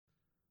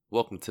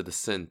Welcome to the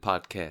Sin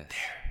podcast.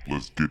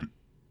 Let's get it.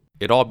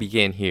 It all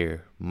began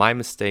here. My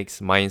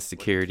mistakes, my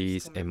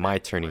insecurities, and my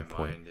turning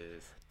point.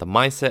 The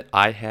mindset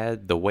I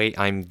had, the way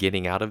I'm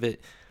getting out of it,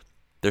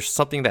 there's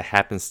something that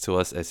happens to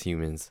us as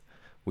humans.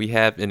 We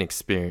have an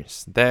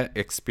experience. That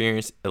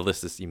experience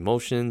elicits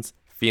emotions,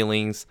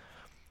 feelings.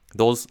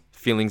 Those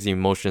feelings and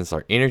emotions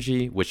are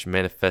energy, which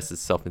manifests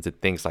itself into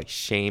things like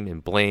shame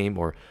and blame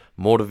or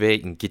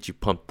motivate and get you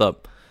pumped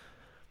up.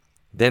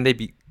 Then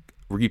they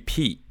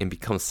repeat and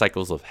become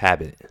cycles of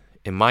habit.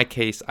 In my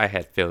case, I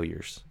had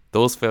failures.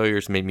 Those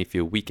failures made me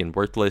feel weak and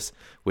worthless,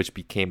 which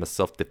became a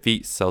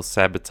self-defeat,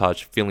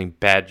 self-sabotage, feeling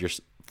bad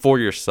for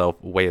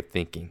yourself way of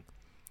thinking.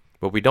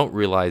 What we don't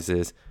realize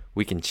is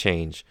we can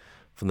change.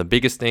 From the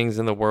biggest things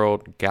in the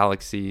world,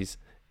 galaxies,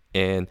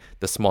 and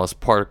the smallest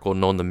particle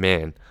known to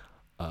man,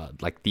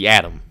 like the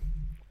atom.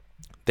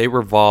 They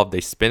revolve,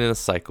 they spin in a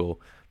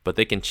cycle, but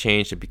they can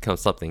change and become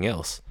something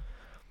else.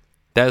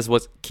 That is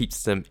what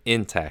keeps them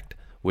intact,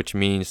 which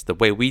means the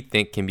way we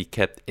think can be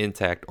kept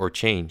intact or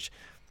changed.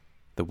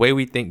 The way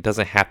we think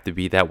doesn't have to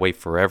be that way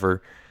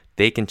forever.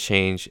 They can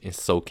change, and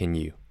so can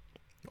you.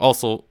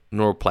 Also,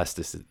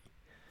 neuroplasticity.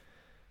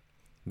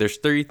 There's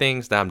 3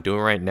 things that I'm doing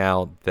right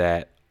now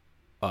that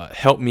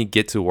help me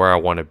get to where I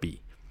want to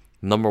be.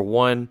 Number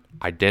 1,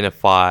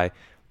 identify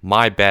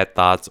my bad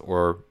thoughts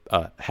or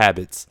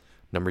habits.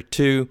 Number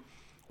 2,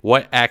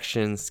 what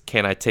actions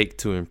can I take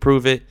to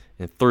improve it?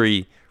 And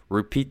 3,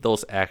 repeat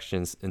those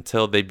actions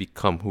until they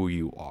become who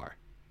you are.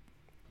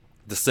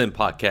 The Sin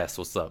Podcast,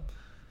 what's up?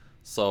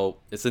 So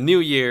it's a new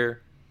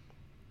year,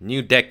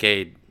 new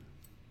decade.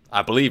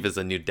 I believe it's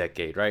a new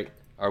decade, right?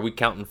 Are we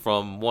counting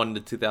from 1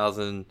 to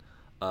 2000?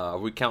 Are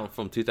we counting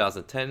from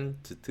 2010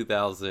 to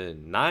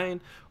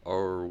 2009? Or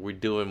are we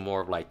doing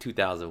more of like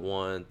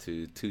 2001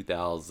 to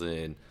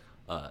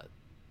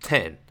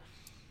 2010?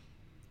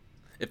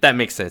 If that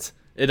makes sense.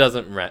 It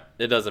doesn't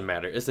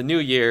matter. It's a new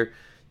year.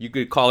 You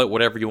could call it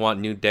whatever you want,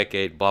 new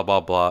decade, blah,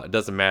 blah, blah. It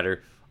doesn't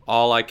matter.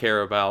 All I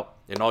care about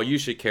and all you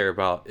should care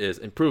about is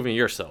improving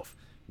yourself.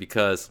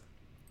 Because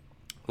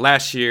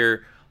last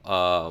year,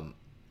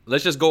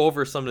 let's just go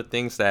over some of the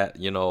things that,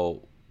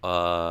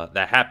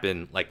 that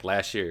happened like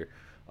last year.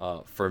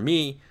 For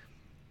me,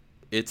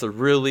 it's a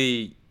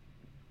really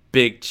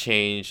big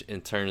change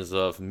in terms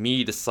of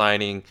me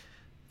deciding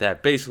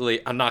that basically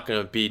I'm not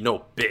going to be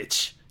no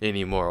bitch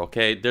anymore,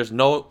 okay? There's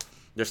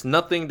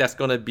nothing that's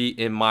going to be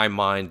in my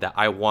mind that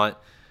I want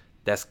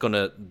that's going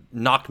to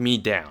knock me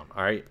down,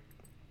 all right?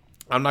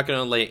 I'm not going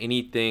to let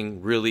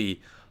anything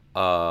really,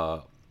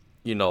 I'm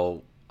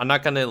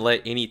not going to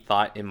let any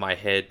thought in my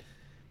head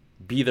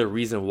be the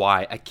reason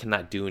why I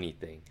cannot do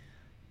anything.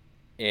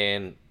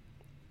 And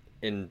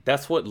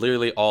that's what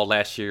literally all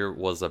last year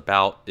was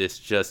about. It's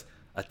just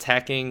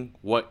attacking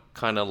what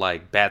kind of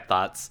like bad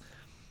thoughts,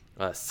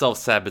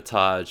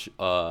 self-sabotage,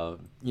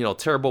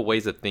 terrible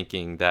ways of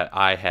thinking that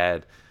I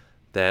had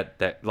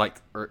that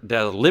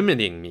are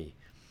limiting me.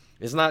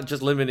 It's not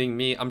just limiting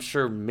me. I'm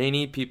sure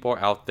many people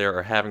out there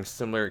are having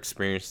similar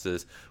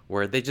experiences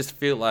where they just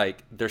feel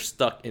like they're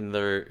stuck in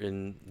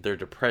their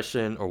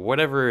depression or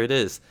whatever it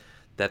is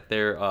that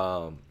they're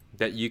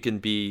that you can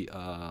be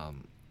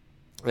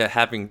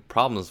having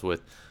problems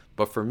with.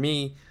 But for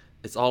me,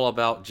 it's all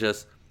about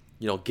just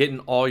getting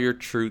all your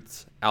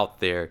truths out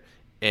there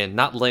and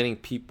not letting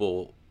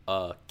people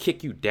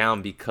kick you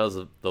down because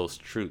of those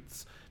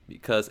truths.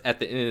 Because at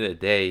the end of the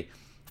day,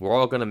 we're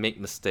all going to make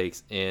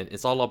mistakes, and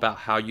it's all about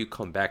how you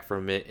come back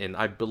from it. And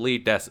I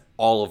believe that's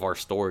all of our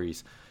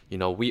stories. A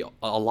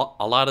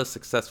lot of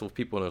successful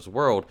people in this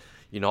world,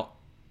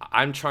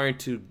 I'm trying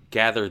to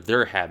gather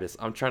their habits.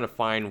 I'm trying to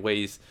find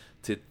ways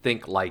to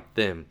think like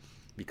them,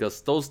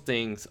 because those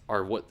things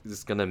are what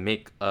is going to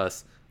make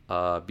us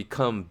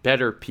become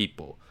better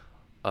people,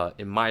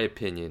 in my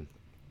opinion.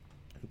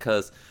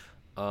 Because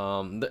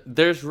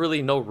there's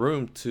really no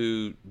room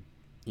to,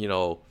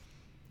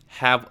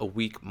 have a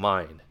weak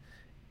mind.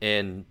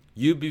 And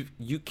you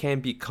can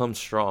become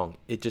strong.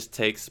 It just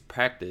takes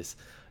practice.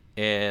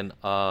 And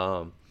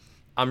I'm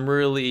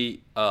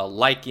really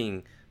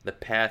liking the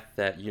path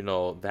that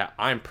that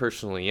I'm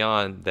personally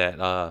on.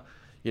 That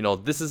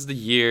this is the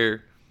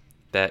year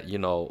that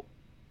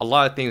a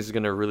lot of things are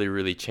gonna really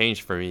really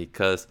change for me,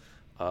 because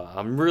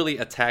I'm really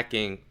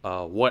attacking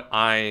what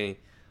I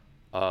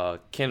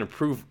can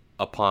improve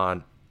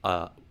upon,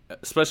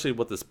 especially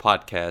with this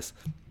podcast.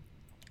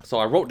 So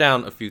I wrote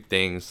down a few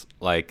things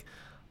like.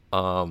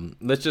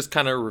 Let's just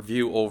kind of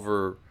review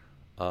over,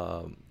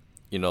 kind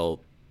of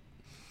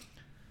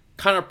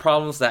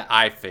problems that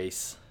I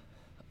face.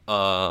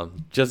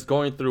 Just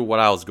going through what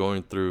I was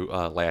going through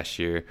last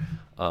year.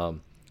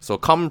 So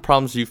common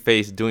problems you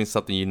face doing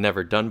something you've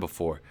never done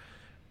before.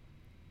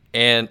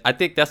 And I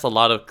think that's a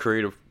lot of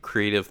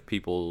creative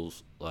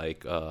people's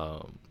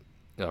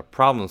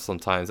problems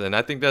sometimes. And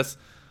I think that's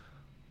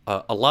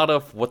a lot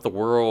of what the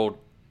world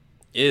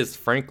is,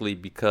 frankly,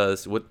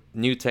 because with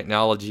new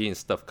technology and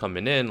stuff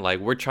coming in, like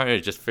we're trying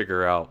to just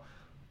figure out,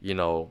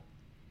 a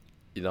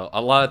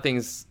lot of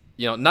things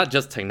not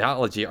just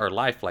technology, our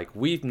life, like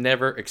we've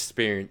never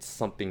experienced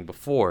something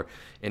before.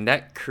 And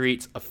that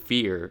creates a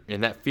fear.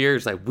 And that fear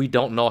is like we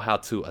don't know how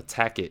to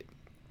attack it.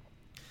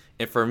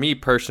 And for me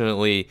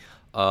personally,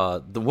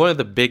 one of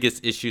the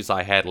biggest issues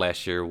I had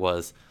last year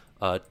was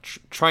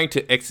trying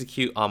to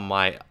execute on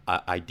my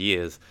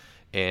ideas.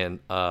 And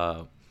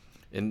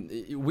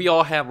we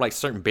all have like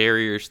certain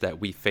barriers that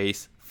we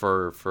face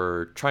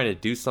for trying to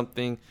do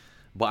something.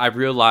 But I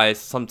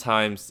realized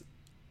sometimes,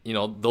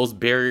 those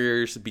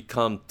barriers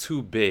become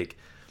too big.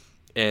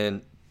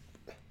 And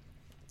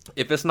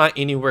if it's not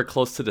anywhere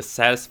close to the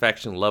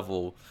satisfaction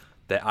level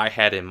that I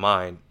had in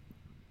mind,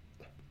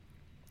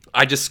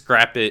 I just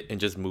scrap it and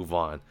just move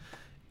on.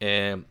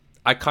 And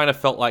I kind of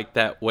felt like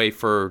that way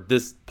for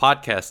this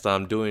podcast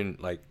I'm doing,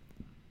 like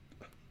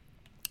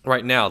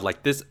right now,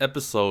 like this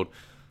episode.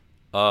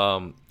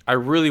 I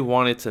really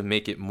wanted to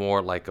make it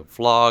more like a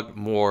vlog,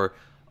 more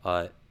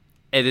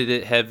edit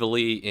it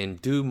heavily, and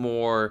do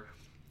more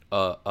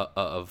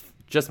of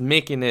just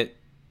making it,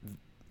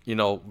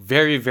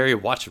 very, very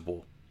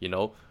watchable.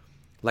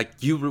 Like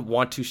you would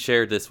want to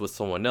share this with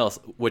someone else,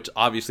 which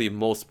obviously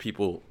most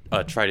people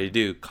try to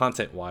do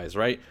content wise,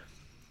 right?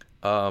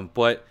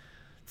 But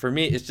for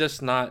me, it's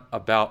just not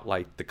about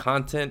like the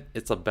content.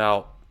 It's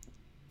about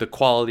the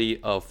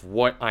quality of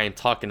what I am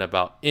talking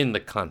about in the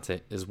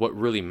content is what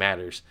really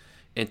matters.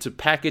 And to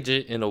package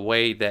it in a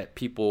way that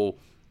people,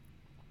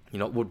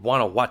 would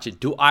want to watch it.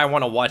 Do I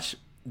want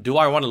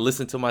to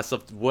listen to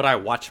myself? Would I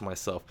watch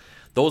myself?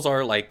 Those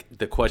are like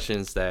the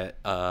questions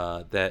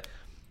that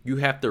you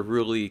have to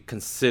really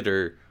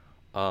consider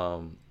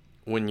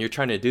when you're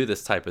trying to do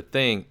this type of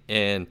thing.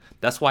 And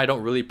that's why I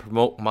don't really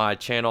promote my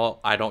channel.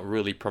 I don't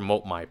really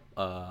promote my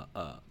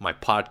my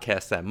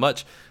podcast that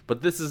much.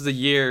 But this is a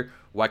year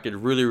where I could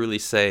really, really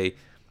say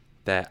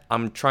that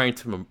I'm trying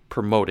to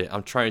promote it.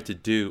 I'm trying to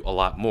do a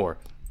lot more.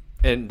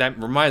 And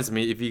that reminds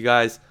me, if you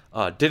guys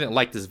didn't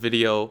like this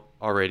video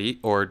already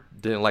or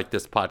didn't like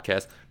this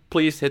podcast,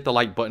 please hit the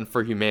like button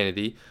for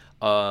humanity.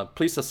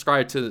 Please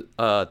subscribe to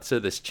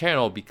this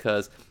channel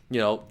because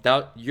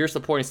that you're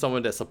supporting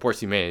someone that supports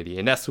humanity,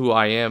 and that's who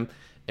I am,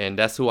 and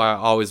that's who I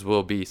always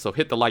will be. So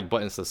hit the like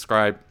button,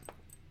 subscribe.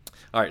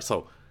 All right,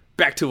 so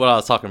back to what I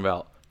was talking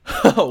about,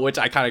 which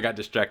I kind of got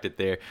distracted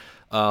there.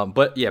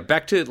 But yeah,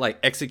 back to like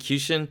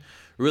execution.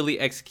 Really,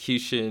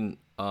 execution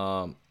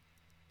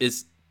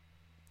is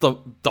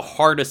the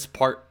hardest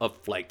part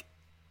of like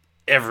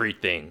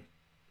everything,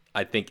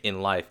 I think,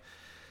 in life.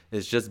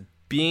 Is just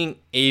being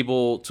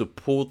able to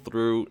pull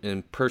through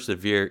and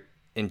persevere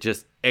and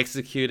just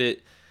execute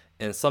it.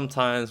 And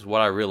sometimes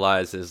what I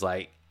realize is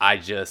like I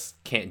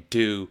just can't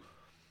do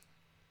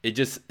it.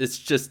 It's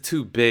just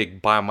too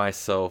big by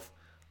myself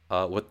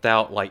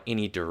without like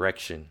any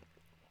direction.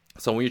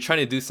 So when you're trying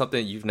to do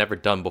something you've never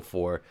done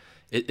before,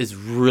 it is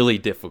really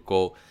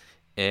difficult.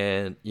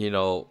 And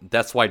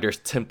that's why there's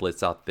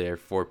templates out there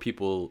for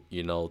people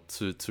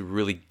to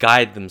really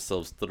guide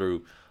themselves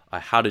through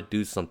how to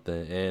do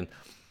something. And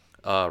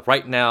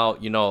right now,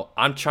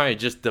 I'm trying to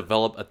just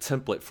develop a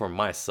template for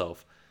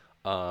myself.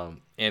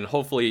 And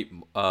hopefully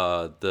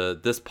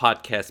this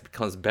podcast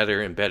becomes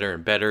better and better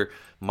and better.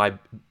 My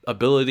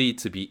ability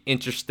to be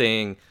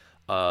interesting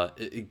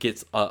it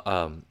gets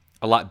a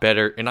lot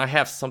better, and I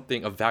have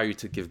something of value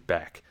to give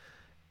back.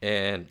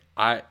 And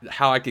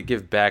how I could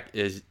give back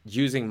is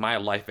using my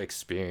life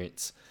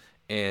experience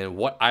and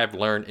what I've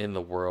learned in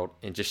the world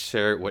and just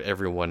share it with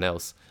everyone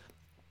else.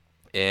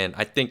 And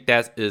I think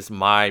that is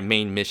my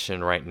main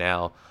mission right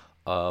now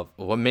of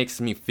what makes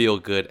me feel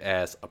good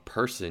as a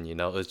person,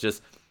 is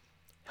just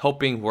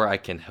helping where I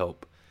can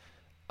help.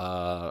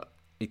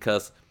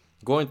 Because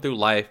going through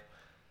life,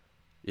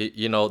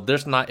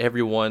 there's not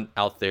everyone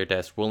out there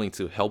that's willing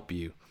to help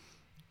you.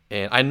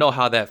 And I know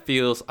how that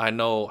feels. I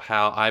know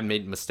how I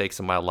made mistakes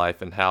in my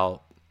life and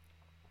how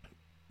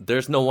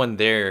there's no one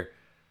there.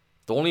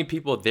 The only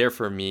people there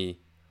for me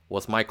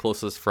was my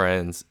closest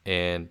friends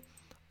and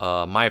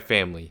my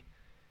family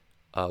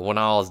when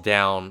I was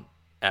down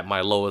at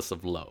my lowest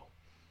of low.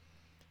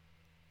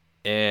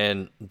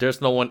 And there's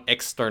no one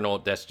external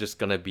that's just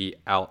going to be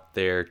out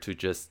there to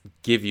just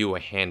give you a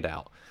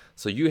handout.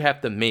 So you have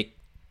to make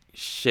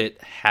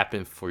shit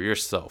happen for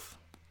yourself.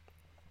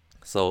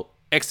 So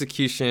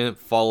execution,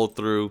 follow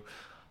through.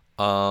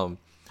 One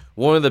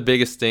of the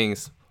biggest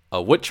things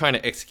with trying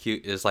to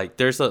execute is like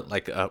there's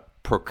I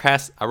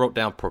wrote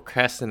down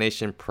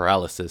procrastination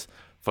paralysis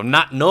from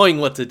not knowing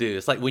what to do.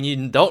 It's like when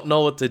you don't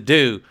know what to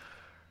do,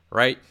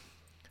 right?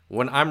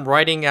 When I'm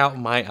writing out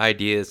my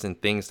ideas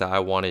and things that I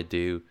want to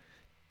do,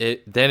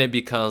 then it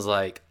becomes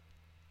like,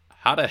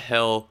 how the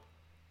hell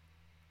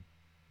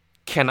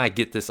can I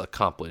get this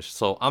accomplished?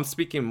 So I'm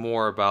speaking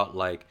more about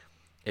like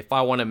if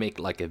I want to make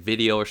like a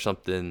video or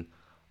something,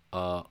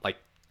 like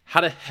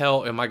how the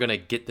hell am I going to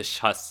get the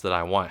shots that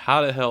I want?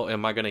 How the hell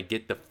am I going to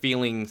get the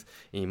feelings,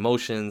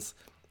 emotions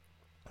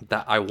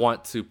that I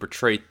want to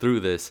portray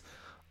through this,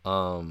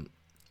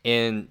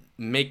 and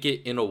make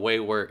it in a way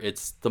where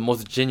it's the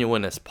most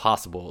genuine as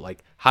possible?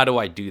 Like, how do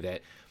I do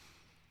that?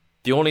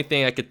 The only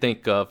thing I could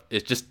think of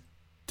is just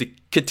to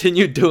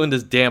continue doing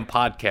this damn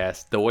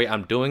podcast the way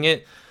I'm doing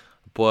it,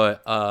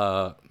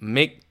 but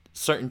make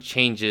certain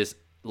changes,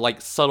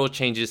 like subtle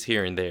changes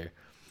here and there.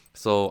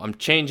 So I'm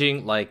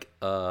changing, like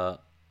I'm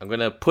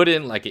gonna put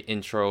in like an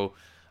intro.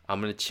 I'm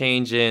gonna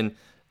change in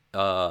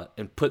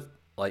and put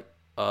like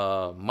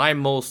my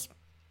most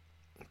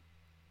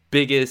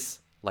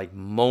biggest like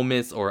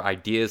moments or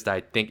ideas that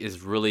I think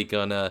is really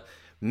gonna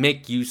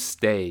make you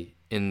stay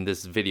in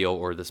this video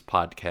or this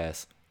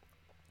podcast.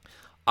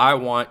 I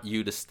want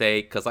you to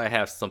stay because I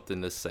have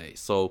something to say.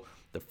 So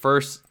the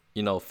first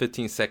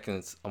 15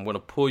 seconds, I'm gonna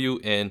pull you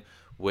in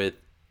with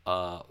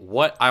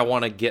what I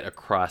want to get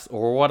across,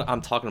 or what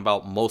I'm talking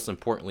about most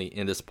importantly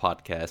in this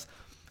podcast.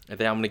 And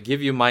then I'm going to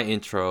give you my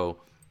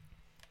intro,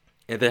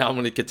 and then I'm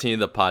going to continue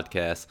the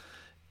podcast,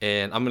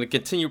 and I'm going to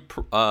continue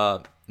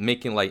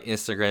making like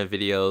Instagram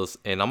videos,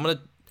 and I'm going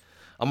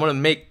to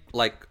make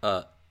like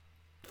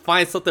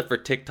find something for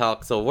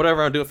TikTok. So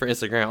whatever I'm doing for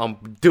Instagram,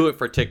 I'm do it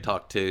for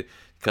TikTok too,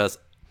 because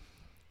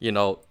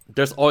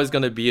there's always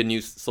going to be a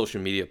new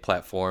social media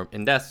platform,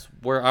 and that's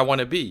where I want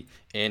to be.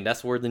 And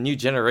that's where the new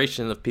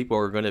generation of people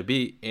are going to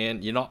be.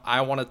 And,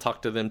 I want to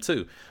talk to them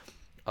too.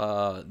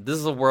 This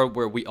is a world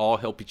where we all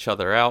help each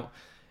other out.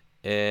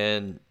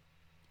 And,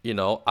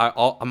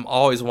 I'm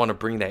always want to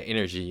bring that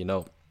energy.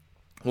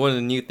 One of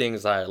the new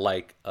things I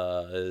like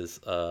is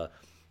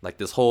like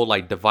this whole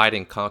like divide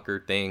and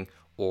conquer thing,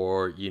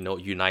 or,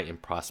 unite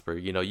and prosper.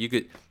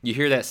 You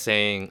hear that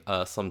saying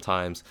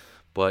sometimes.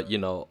 But,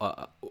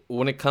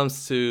 when it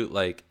comes to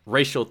like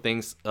racial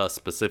things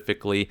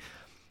specifically,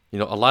 a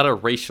lot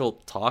of racial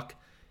talk,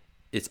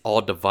 it's all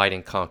divide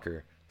and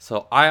conquer.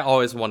 So I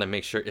always want to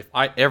make sure if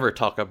I ever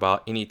talk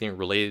about anything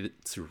related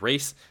to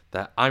race,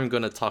 that I'm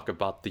going to talk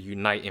about the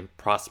unite and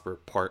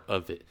prosper part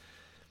of it.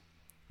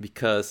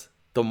 Because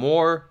the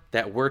more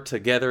that we're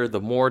together,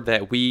 the more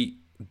that we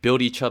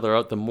build each other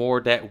up, the more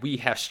that we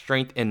have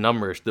strength in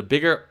numbers, the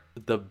bigger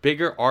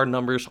our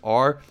numbers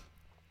are,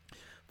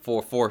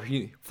 for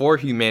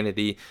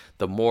humanity,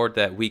 the more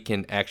that we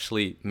can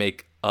actually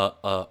make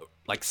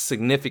like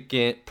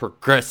significant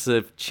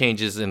progressive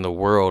changes in the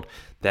world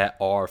that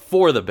are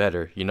for the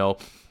better.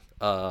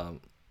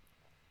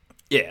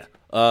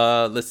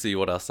 Let's see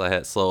what else I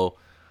had. So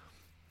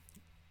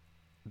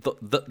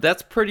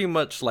that's pretty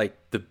much like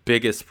the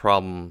biggest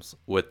problems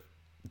with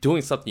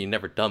doing something you've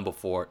never done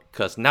before,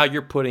 because now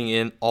you're putting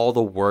in all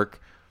the work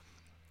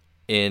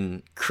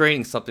in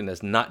creating something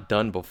that's not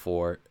done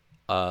before.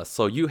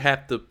 So you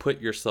have to put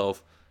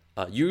yourself,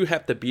 you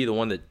have to be the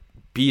one that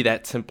be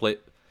that template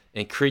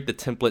and create the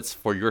templates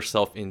for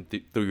yourself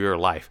through your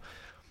life.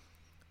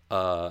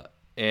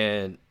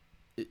 And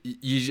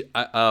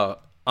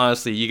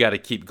honestly, you got to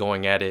keep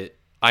going at it.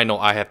 I know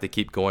I have to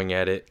keep going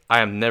at it.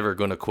 I am never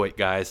going to quit,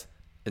 guys,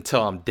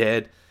 until I'm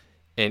dead.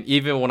 And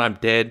even when I'm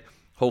dead,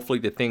 hopefully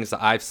the things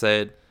that I've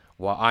said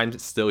while I'm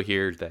still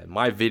here, that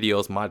my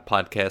videos, my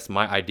podcasts,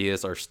 my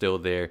ideas are still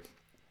there,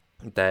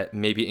 that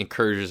maybe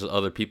encourages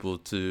other people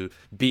to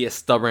be as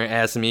stubborn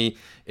as me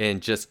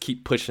and just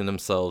keep pushing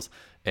themselves.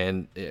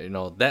 And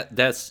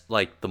that's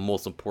like the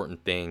most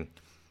important thing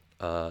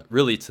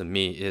really to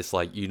me, is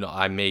like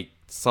I make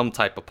some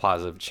type of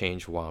positive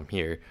change while I'm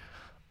here.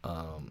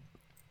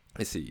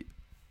 Let's see,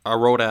 I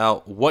wrote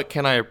out, what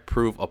can I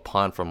improve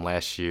upon from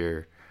last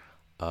year,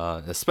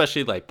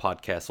 especially like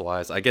podcast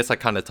wise. I guess I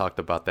kind of talked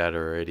about that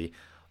already.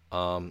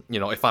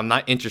 If I'm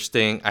not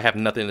interesting, I have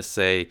nothing to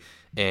say,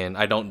 and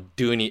I don't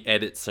do any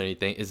edits or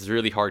anything, it's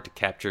really hard to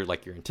capture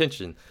like your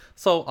intention.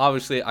 So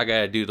obviously I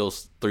gotta do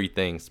those three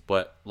things.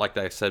 But like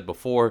I said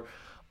before,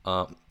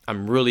 I'm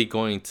really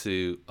going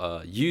to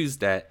use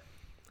that,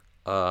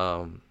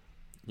 how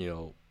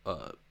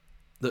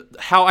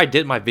I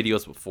did my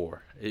videos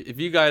before. If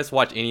you guys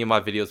watch any of my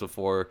videos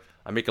before,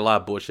 I make a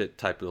lot of bullshit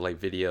type of like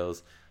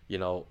videos.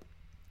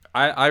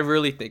 I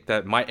really think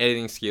that my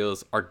editing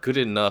skills are good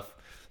enough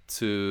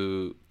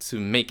to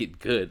make it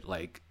good,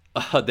 like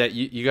that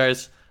you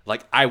guys,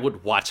 like, I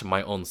would watch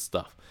my own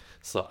stuff.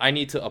 So I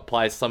need to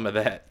apply some of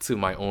that to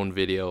my own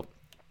video.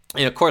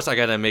 And of course I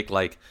gotta make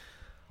like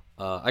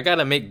I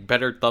gotta make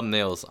better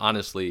thumbnails,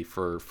 honestly,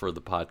 for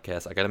the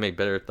podcast. I gotta make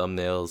better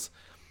thumbnails,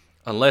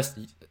 unless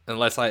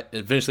I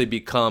eventually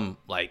become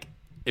like,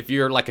 if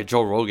you're like a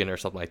Joe Rogan or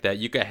something like that,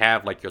 you could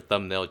have like your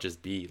thumbnail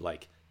just be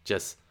like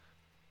just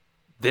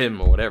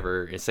them or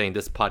whatever, and saying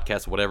this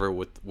podcast whatever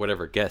with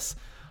whatever guests.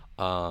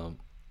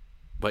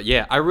 But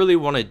yeah, I really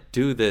want to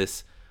do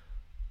this.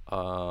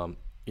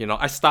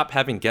 I stopped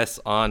having guests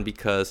on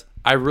because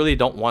I really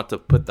don't want to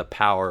put the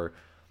power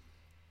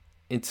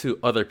into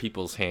other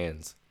people's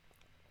hands.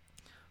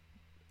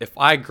 If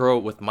I grow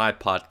with my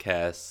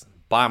podcast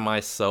by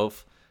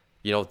myself,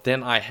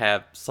 then I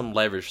have some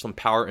leverage, some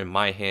power in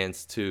my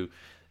hands too.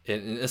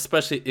 And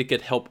especially it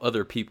could help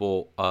other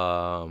people,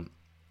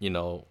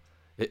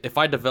 if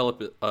I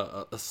develop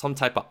some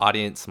type of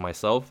audience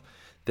myself,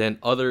 then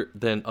other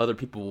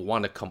people will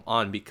want to come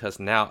on, because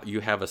now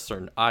you have a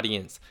certain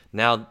audience.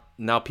 Now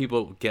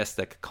people, guests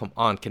that could come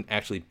on, can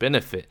actually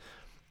benefit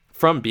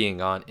from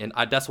being on, and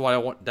that's why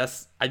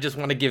I just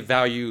want to give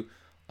value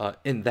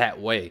in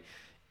that way.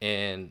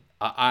 and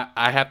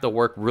I have to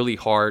work really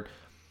hard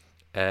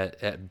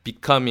at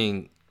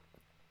becoming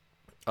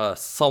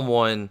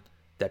someone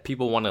that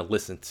people want to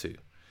listen to.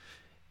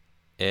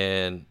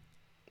 And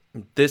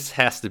this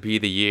has to be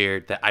the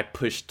year that I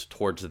pushed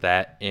towards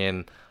that,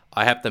 and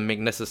I have to make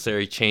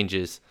necessary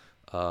changes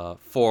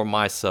for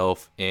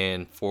myself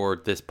and for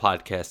this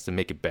podcast to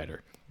make it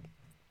better.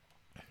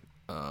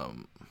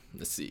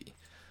 Let's see.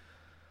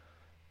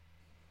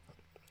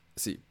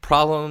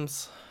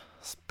 Problems.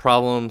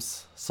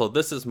 So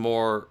this is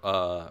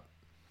more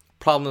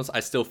problems I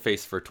still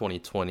face for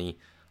 2020.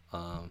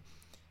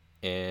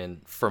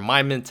 And for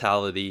my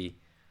mentality,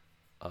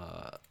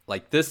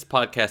 like this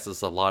podcast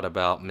is a lot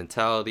about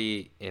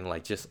mentality and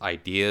like just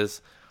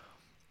ideas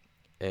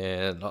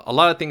and a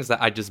lot of things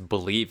that I just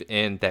believe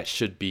in that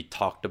should be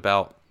talked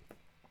about.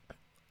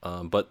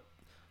 But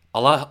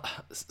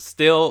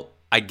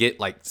I get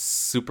like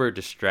super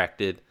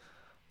distracted.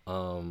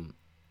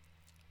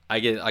 I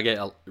get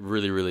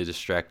really, really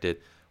distracted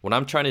when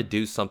I'm trying to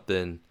do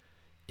something.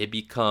 It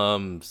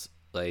becomes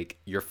like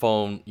your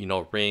phone,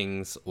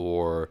 rings,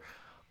 or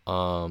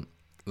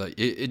like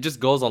it just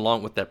goes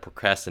along with that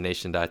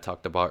procrastination that I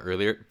talked about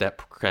earlier. That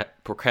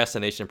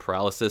procrastination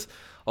paralysis.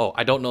 Oh,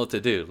 I don't know what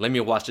to do. Let me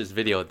watch this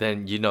video.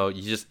 Then you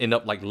just end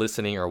up like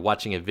listening or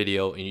watching a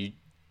video, and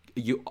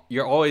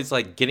you're always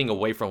like getting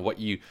away from what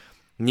you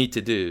need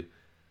to do,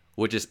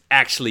 which is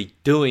actually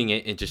doing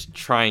it and just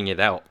trying it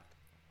out.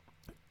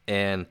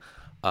 And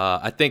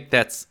I think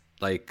that's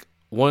like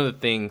one of the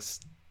things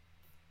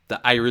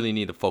that I really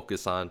need to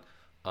focus on.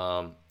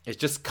 It's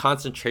just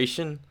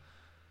concentration.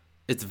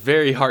 It's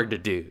very hard to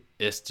do.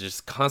 It's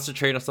just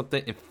concentrate on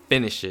something and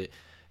finish it.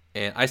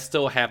 And I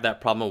still have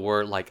that problem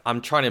where like I'm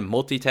trying to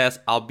multitask.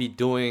 I'll be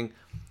doing,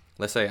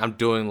 let's say I'm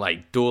doing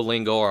like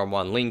Duolingo or I'm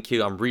on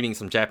LinkedIn. I'm reading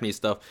some Japanese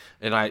stuff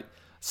and I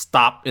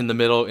stop in the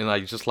middle and I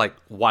just like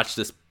watch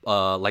this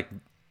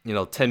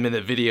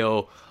 10-minute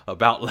video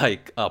about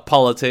like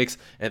politics,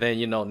 and then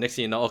next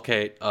thing you know,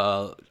 okay,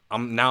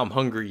 I'm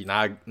hungry.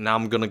 Now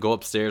I'm gonna go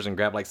upstairs and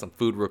grab like some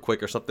food real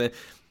quick or something.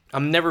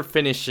 I'm never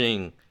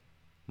finishing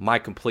my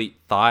complete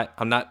thought.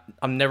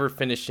 I'm never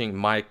finishing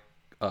my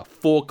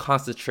full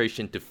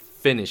concentration to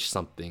finish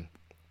something,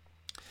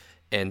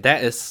 and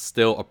that is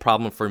still a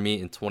problem for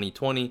me in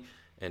 2020,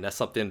 and that's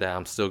something that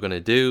I'm still gonna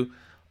do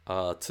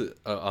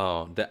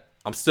that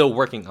I'm still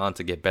working on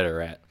to get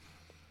better at.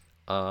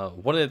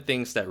 One of the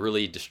things that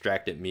really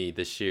distracted me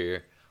this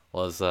year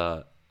was,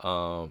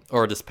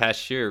 or this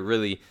past year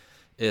really,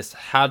 is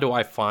how do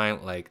I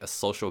find like a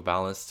social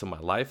balance to my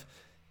life?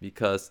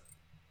 Because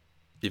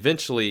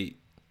eventually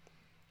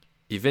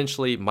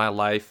my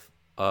life,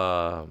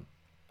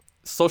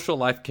 social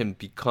life can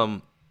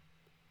become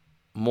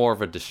more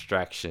of a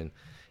distraction,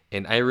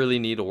 and I really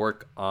need to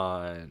work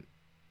on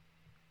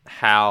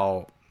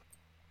how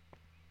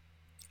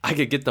I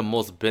could get the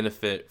most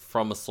benefit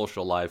from a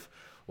social life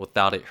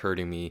without it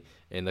hurting me.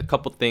 And a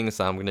couple things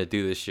I'm going to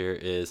do this year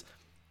is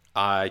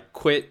I'm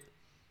going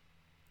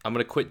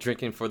to quit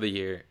drinking for the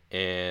year,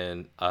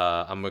 and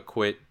I'm going to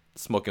quit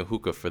smoking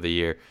hookah for the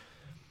year.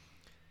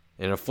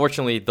 And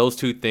unfortunately, those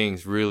two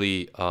things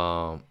really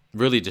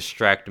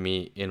distract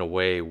me in a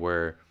way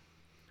where,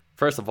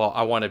 first of all,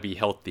 I want to be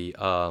healthy.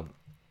 I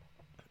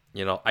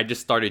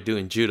just started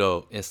doing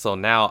judo, and so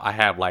now I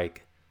have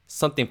like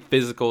something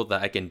physical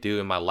that I can do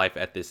in my life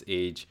at this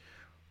age,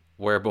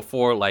 where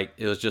before, like,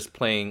 it was just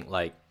playing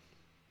like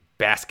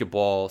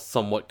basketball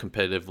somewhat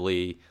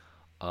competitively.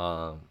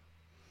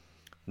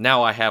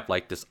 Now I have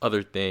like this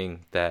other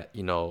thing that,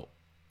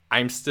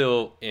 I'm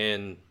still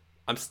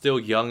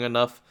young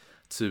enough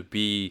to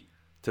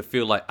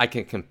feel like I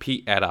can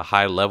compete at a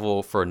high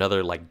level for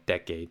another like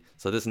decade.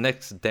 So this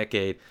next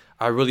decade,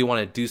 I really want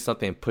to do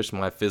something and push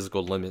my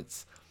physical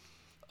limits.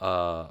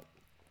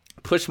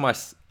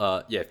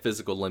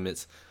 Physical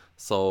limits.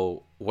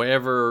 So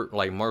wherever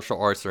like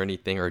martial arts or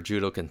anything or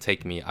judo can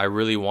take me, I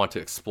really want to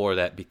explore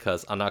that,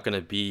 because I'm not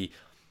going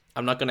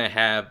to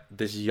have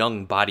this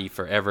young body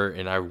forever,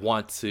 and I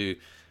want to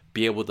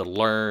be able to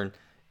learn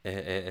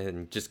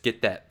and just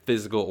get that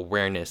physical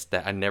awareness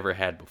that I never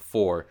had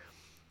before.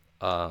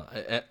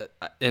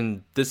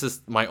 And this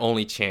is my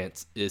only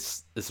chance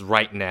is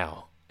right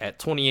now. At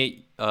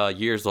 28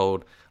 years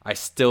old, I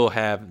still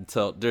have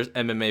until there's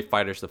MMA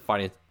fighters that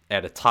fighting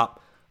at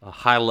a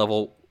high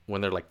level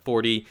when they're like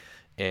 40.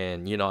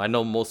 And, I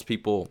know most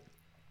people,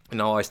 I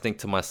always think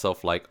to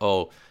myself like,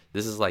 oh,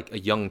 this is like a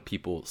young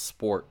people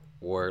sport,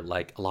 or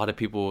like a lot of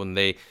people when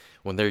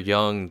they're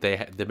young,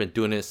 they've been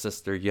doing it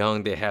since they're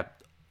young. They have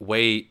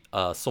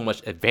so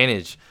much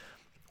advantage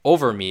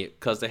over me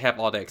because they have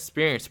all that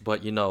experience.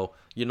 But you know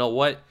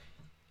what?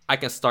 I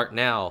can start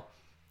now.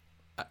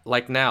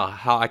 Like now,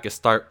 how I could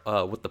start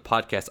with the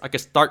podcast. I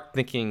could start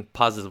thinking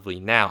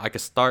positively now. I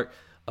could start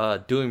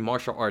doing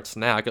martial arts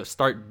now. I could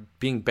start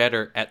being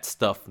better at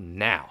stuff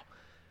now.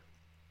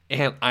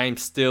 And I'm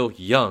still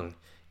young.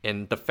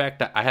 And the fact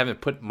that I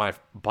haven't put my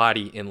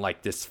body in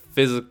like this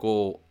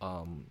physical,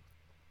 I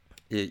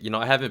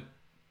haven't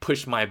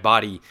pushed my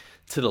body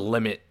to the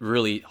limit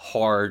really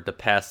hard the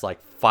past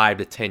like 5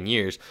 to 10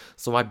 years.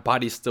 So my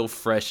body's still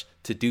fresh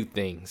to do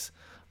things.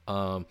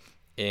 And,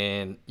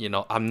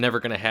 I'm never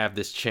going to have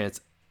this chance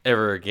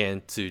ever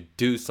again to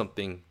do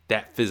something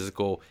that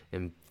physical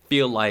and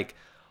feel like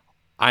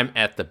I'm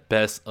at the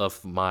best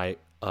of my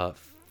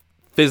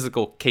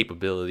physical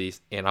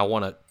capabilities. And I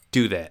want to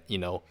do that,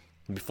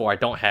 before I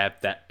don't have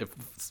that,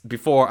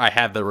 before I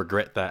have the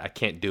regret that I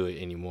can't do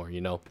it anymore,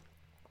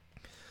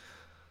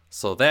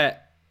 So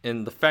that,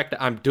 and the fact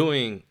that I'm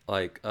doing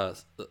like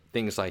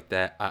things like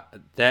that,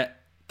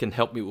 that can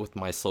help me with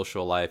my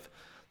social life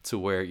to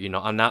where,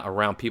 I'm not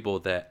around people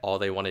that all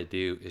they want to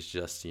do is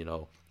just,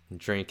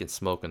 drink and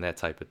smoke and that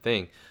type of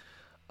thing.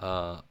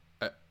 I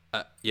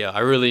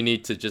really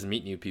need to just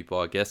meet new people,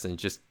 I guess, and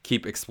just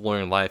keep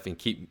exploring life and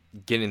keep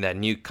getting that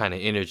new kind of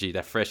energy,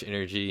 that fresh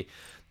energy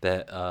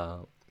that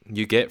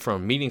you get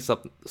from meeting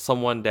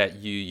someone that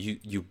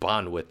you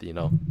bond with,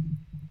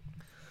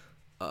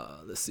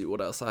 Let's see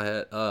what else I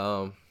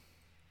had.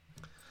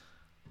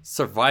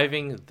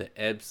 Surviving the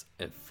ebbs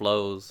and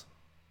flows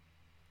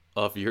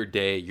of your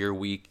day, your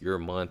week, your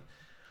month.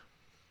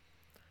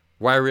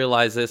 Where I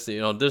realize this,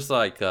 there's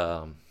like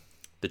the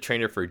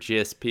trainer for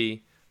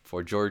GSP,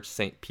 for George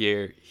St.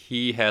 Pierre.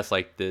 He has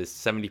like this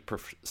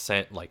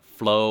 70% like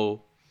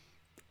flow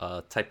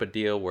type of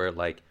deal where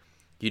like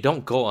you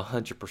don't go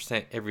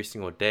 100% every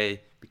single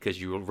day because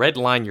you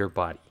redline your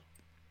body.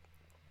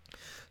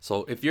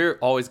 So if you're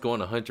always going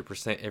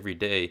 100% every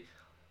day,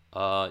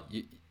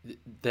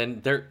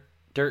 then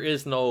there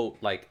is no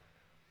like,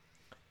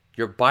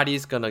 your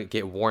body's gonna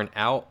get worn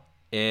out.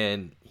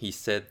 And he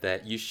said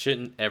that you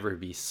shouldn't ever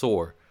be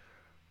sore,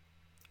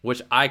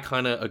 which I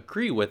kind of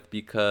agree with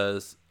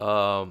because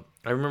I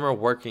remember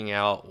working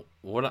out.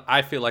 What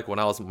I feel like when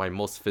I was my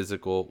most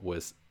physical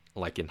was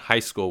like in high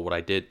school. What I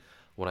did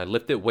when I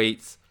lifted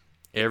weights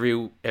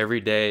every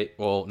day.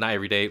 Well, not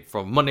every day,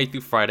 from Monday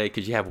through Friday,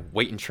 because you have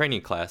weight and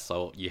training class,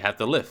 so you have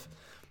to lift.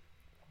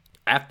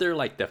 After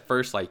like the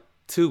first like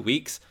 2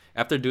 weeks,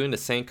 after doing the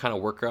same kind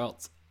of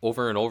workouts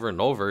over and over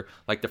and over,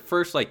 like the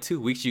first like 2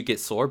 weeks you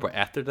get sore, but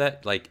after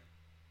that, like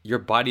your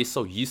body's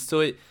so used to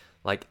it.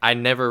 Like I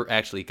never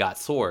actually got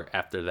sore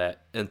after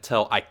that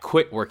until I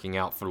quit working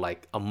out for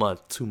like a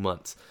month, 2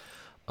 months.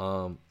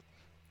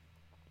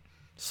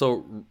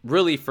 So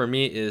really for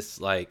me is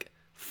like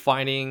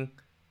finding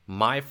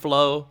my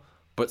flow,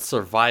 but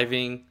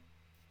surviving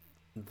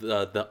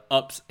the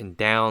ups and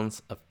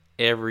downs of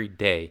every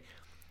day.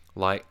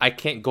 Like I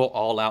can't go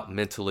all out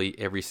mentally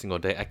every single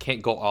day. I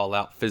can't go all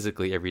out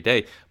physically every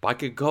day, but I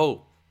could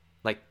go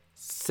like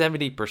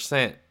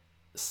 70%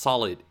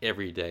 solid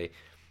every day.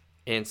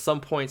 And some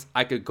points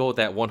I could go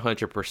that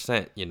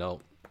 100%,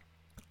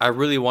 I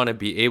really want to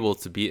be able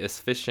to be as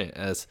efficient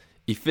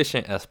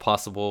as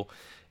possible.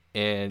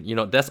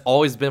 And, that's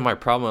always been my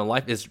problem in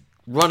life, is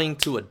running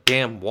to a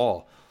damn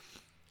wall.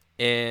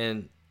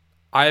 And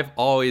I've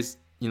always,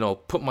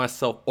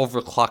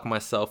 overclock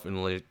myself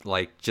and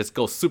like just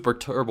go super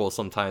turbo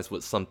sometimes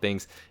with some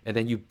things. And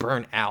then you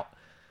burn out,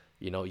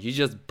 you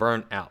just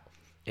burn out.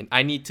 And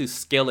I need to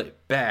scale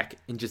it back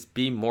and just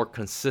be more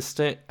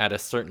consistent at a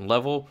certain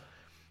level.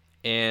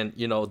 And,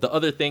 the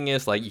other thing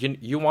is like,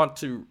 I want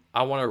to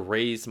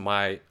raise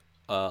my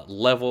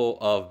level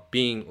of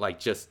being like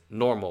just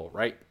normal,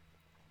 right?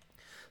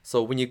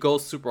 So when you go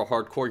super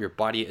hardcore, your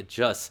body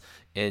adjusts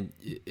and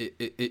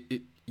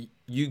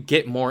you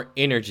get more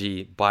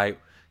energy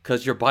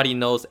because your body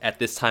knows at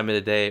this time of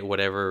the day,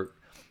 whatever,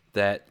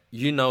 that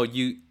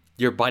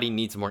your body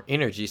needs more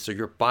energy. So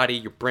your body,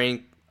 your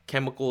brain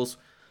chemicals,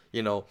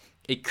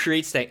 it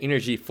creates that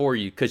energy for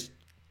you because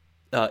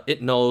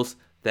it knows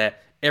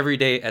that every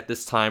day at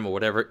this time or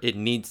whatever, it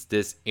needs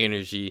this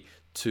energy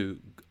to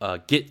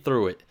get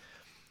through it.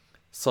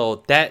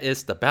 So that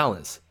is the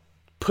balance.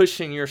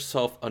 Pushing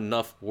yourself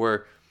enough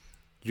where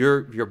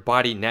your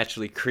body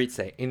naturally creates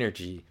that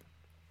energy,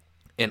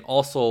 and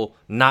also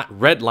not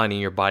redlining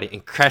your body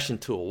and crash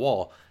into a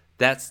wall.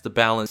 That's the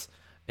balance,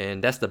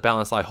 and that's the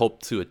balance I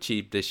hope to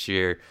achieve this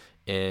year.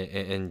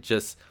 And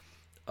just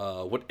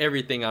with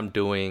everything I'm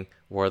doing,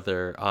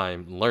 whether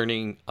I'm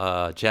learning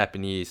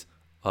Japanese,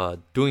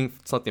 doing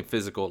something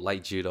physical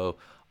like judo,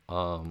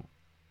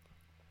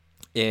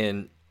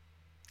 and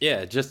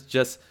yeah,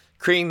 just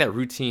creating that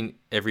routine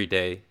every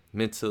day,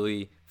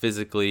 mentally,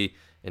 physically,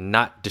 and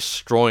not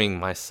destroying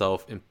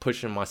myself and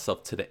pushing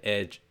myself to the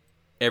edge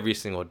every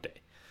single day.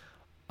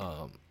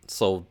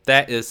 So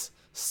that is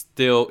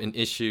still an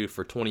issue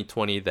for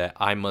 2020 that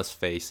I must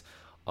face,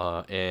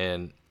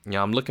 and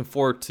I'm looking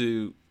forward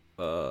to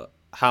how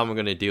I'm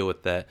going to deal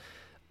with that.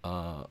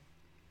 I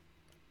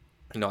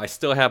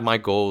still have my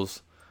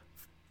goals,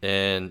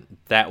 and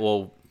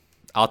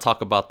I'll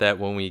talk about that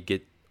when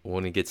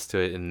it gets to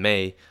it in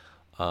May.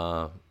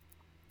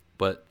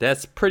 But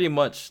that's pretty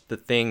much the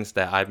things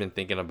that I've been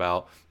thinking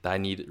about that I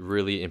need to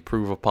really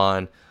improve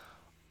upon.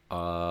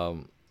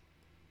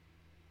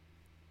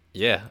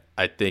 Yeah,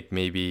 I think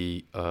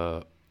maybe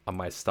I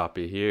might stop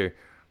it here,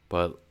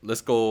 but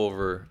let's go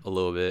over a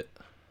little bit.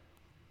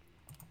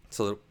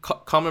 So the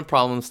common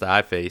problems that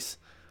I face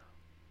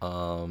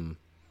Um,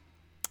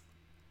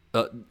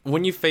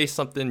 when you face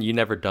something you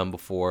never done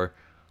before,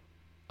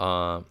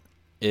 um,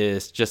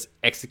 is just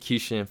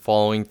execution,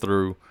 following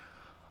through,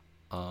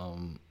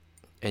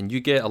 and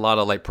you get a lot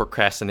of like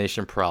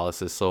procrastination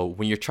paralysis. So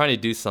when you're trying to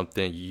do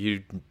something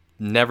you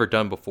never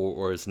done before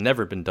or it's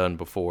never been done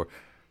before,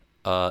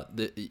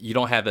 you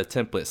don't have a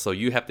template, so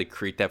you have to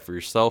create that for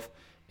yourself,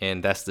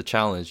 and that's the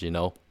challenge, you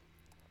know.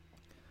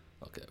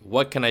 Okay,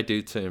 what can I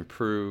do to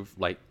improve,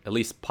 like at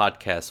least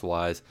podcast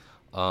wise?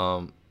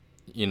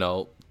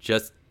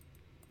 Just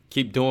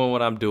keep doing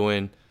what I'm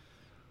doing.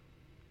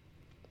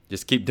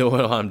 Just keep doing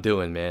what I'm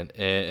doing, man.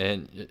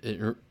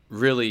 And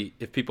really,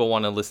 if people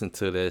want to listen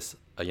to this,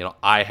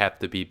 I have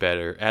to be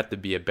better. I have to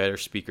be a better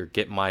speaker,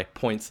 get my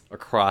points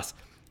across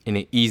in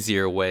an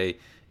easier way.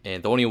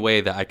 And the only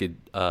way that I could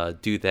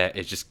do that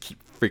is just keep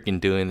freaking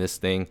doing this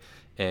thing.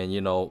 And,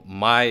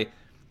 my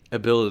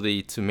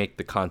ability to make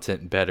the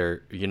content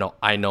better,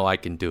 I know I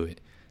can do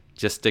it.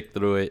 Just stick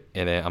through it.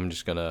 And then I'm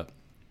just going to,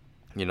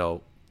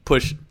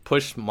 push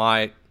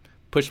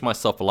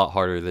myself a lot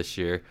harder this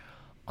year.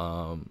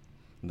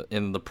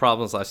 And the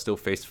problems I still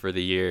face for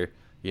the year,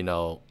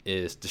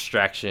 is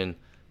distraction,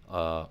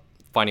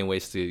 finding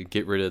ways to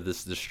get rid of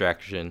this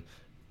distraction,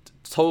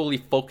 totally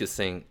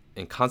focusing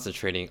and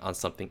concentrating on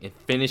something and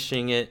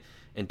finishing it,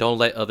 and don't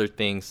let other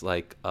things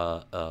like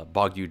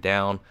bog you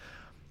down.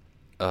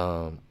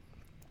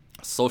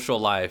 Social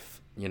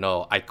life,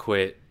 I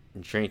quit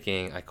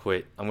drinking.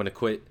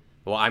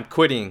 I'm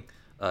quitting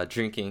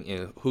drinking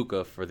and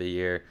hookah for the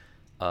year,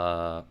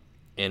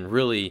 and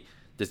really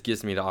this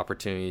gives me the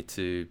opportunity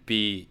to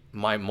be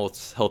my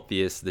most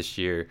healthiest this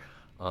year,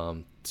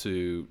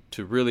 to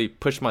really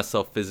push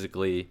myself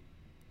physically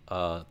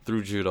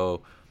through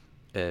judo,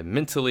 and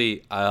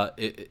mentally.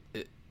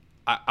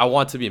 I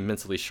want to be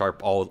mentally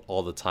sharp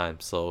all the time.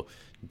 So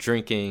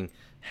drinking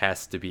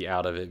has to be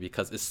out of it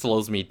because it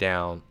slows me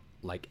down.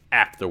 Like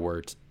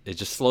afterwards, it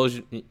just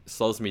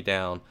slows me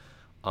down,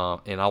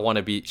 and I want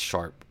to be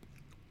sharp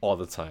all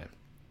the time.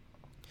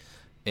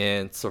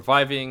 And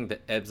surviving the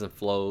ebbs and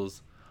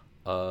flows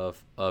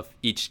of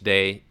each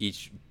day,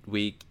 each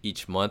week,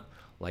 each month.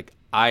 Like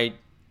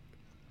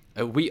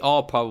we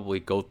all probably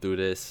go through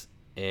this,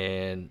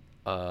 and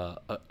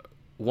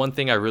one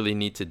thing I really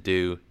need to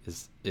do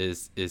is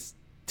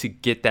to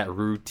get that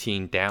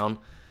routine down.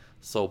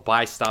 So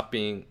by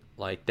stopping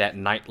like that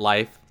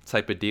nightlife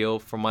type of deal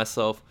for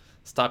myself,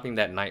 stopping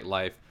that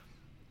nightlife,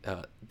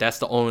 that's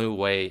the only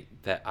way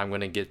that I'm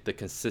gonna get the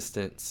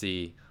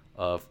consistency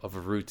of a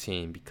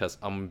routine, because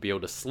I'm gonna be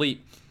able to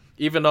sleep.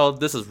 Even though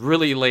this is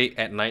really late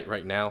at night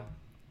right now,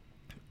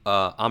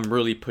 I'm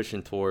really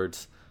pushing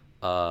towards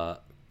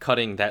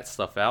cutting that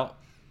stuff out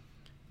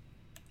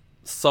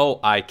so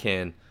I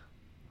can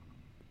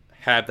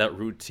have that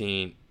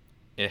routine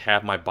and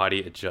have my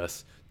body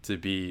adjust to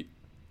be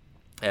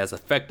as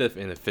effective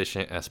and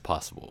efficient as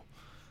possible.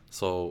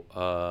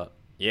 So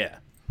yeah,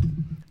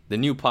 the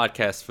new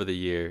podcast for the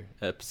year,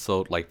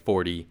 episode like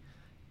 40,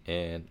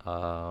 and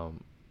I'm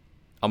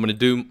gonna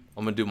do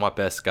my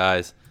best,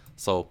 guys.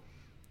 So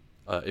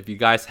if you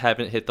guys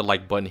haven't hit the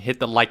like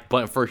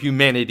button for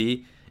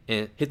humanity,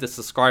 and hit the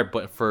subscribe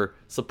button for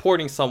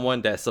supporting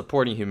someone that's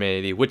supporting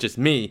humanity, which is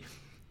me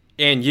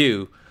and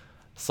you.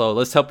 So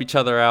let's help each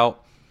other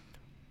out,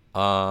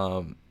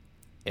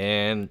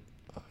 and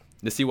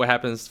let's see what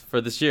happens for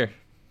this year.